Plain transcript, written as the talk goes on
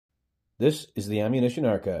This is the Ammunition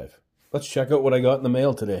Archive. Let's check out what I got in the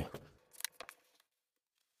mail today.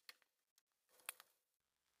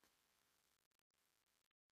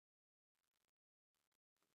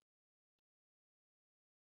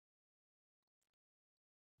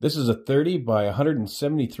 This is a 30 by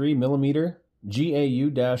 173mm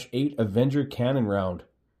GAU-8 Avenger cannon round.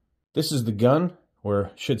 This is the gun,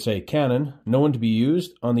 or should say cannon, known to be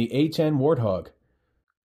used on the A-10 Warthog.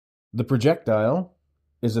 The projectile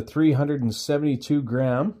is a 372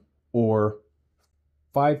 gram or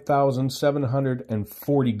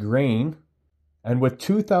 5,740 grain, and with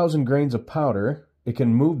 2,000 grains of powder, it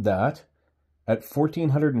can move that at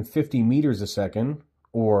 1,450 meters a second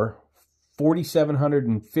or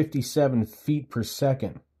 4,757 feet per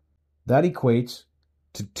second. That equates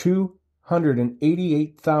to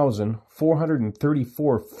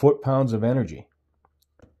 288,434 foot-pounds of energy.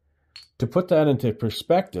 To put that into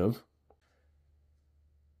perspective,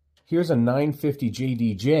 here's a 950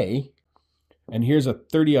 JDJ, and here's a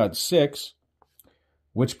 30-06,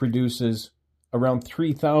 which produces around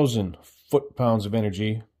 3,000 foot-pounds of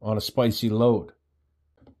energy on a spicy load.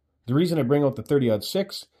 The reason I bring out the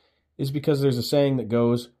 30-06 is because there's a saying that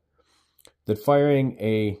goes that firing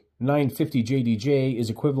a 950 JDJ is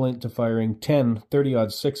equivalent to firing 10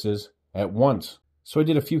 30-06s at once. So I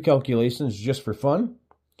did a few calculations just for fun,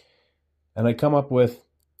 and I come up with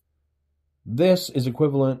this is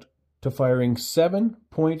equivalent to firing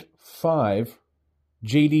 7.5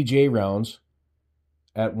 JDJ rounds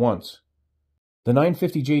at once. The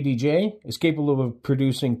 950 JDJ is capable of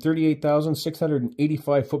producing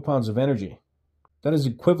 38,685 foot-pounds of energy. That is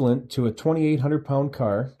equivalent to a 2,800-pound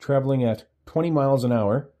car traveling at 20 miles an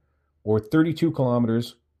hour or 32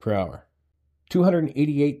 kilometers per hour.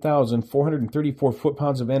 288,434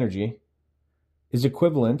 foot-pounds of energy is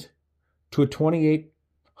equivalent to a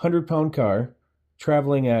 2,800-pound car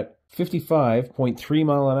traveling at 55.3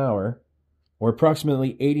 mile an hour or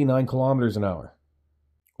approximately 89 kilometers an hour.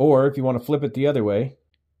 Or, if you want to flip it the other way,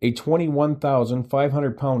 a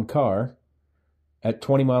 21,500-pound car at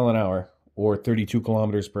 20 mile an hour or 32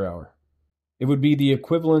 kilometers per hour. It would be the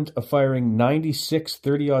equivalent of firing 96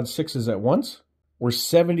 30-06s at once or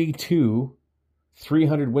 72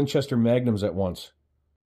 300 Winchester Magnums at once.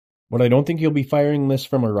 But I don't think you'll be firing this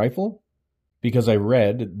from a rifle, because I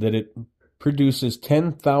read that it produces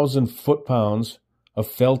 10,000 foot-pounds of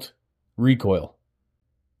felt recoil.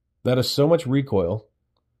 That is so much recoil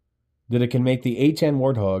that it can make the A-10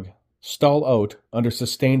 Warthog stall out under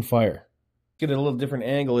sustained fire. Get a little different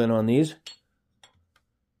angle in on these.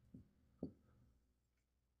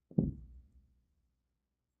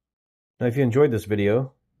 Now, if you enjoyed this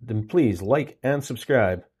video, then please like and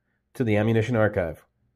subscribe to the Ammunition Archive.